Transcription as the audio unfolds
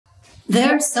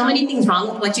There are so many things wrong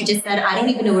with what you just said. I don't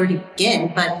even know where to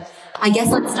begin, but I guess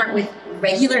let's start with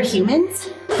regular humans.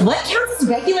 What counts as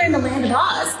regular in the land of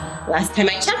Oz? Last time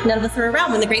I checked, none of us were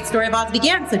around when the great story of Oz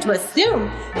began, so to assume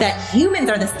that humans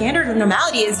are the standard of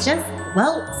normality is just,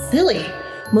 well, silly.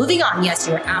 Moving on, yes,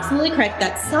 you are absolutely correct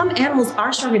that some animals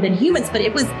are stronger than humans, but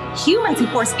it was humans who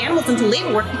forced animals into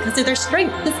labor work because of their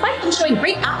strength, despite them showing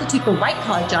great aptitude for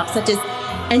white-collar jobs such as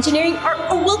engineering or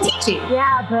teaching.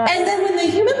 Yeah, but... And then when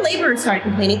the human laborers started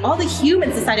complaining, all the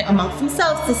humans decided amongst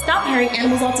themselves to stop hiring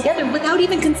animals altogether without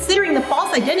even considering the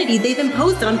false identity they've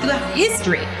imposed on throughout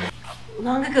history.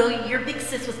 Long ago, your big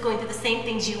sis was going through the same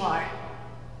things you are.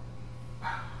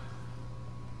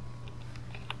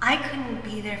 I couldn't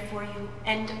be there for you,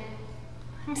 and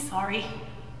I'm sorry.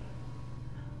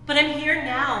 But I'm here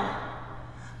now.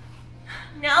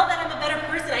 Now that I'm a better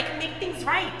person, I can make things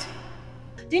right.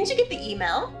 Didn't you get the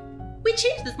email? We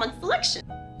changed this month's selection.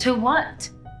 To what?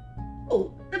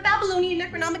 Oh, the Babylonian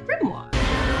Necronomic Grimoire.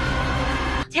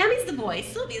 Tammy's the boy,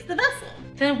 Sylvia's the vessel.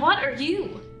 Then what are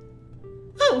you?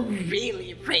 Oh,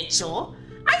 really, Rachel?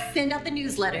 I send out the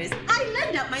newsletters, I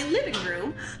lend out my living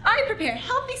room, I prepare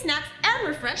healthy snacks and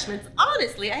refreshments.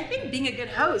 Honestly, I think being a good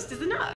host is enough.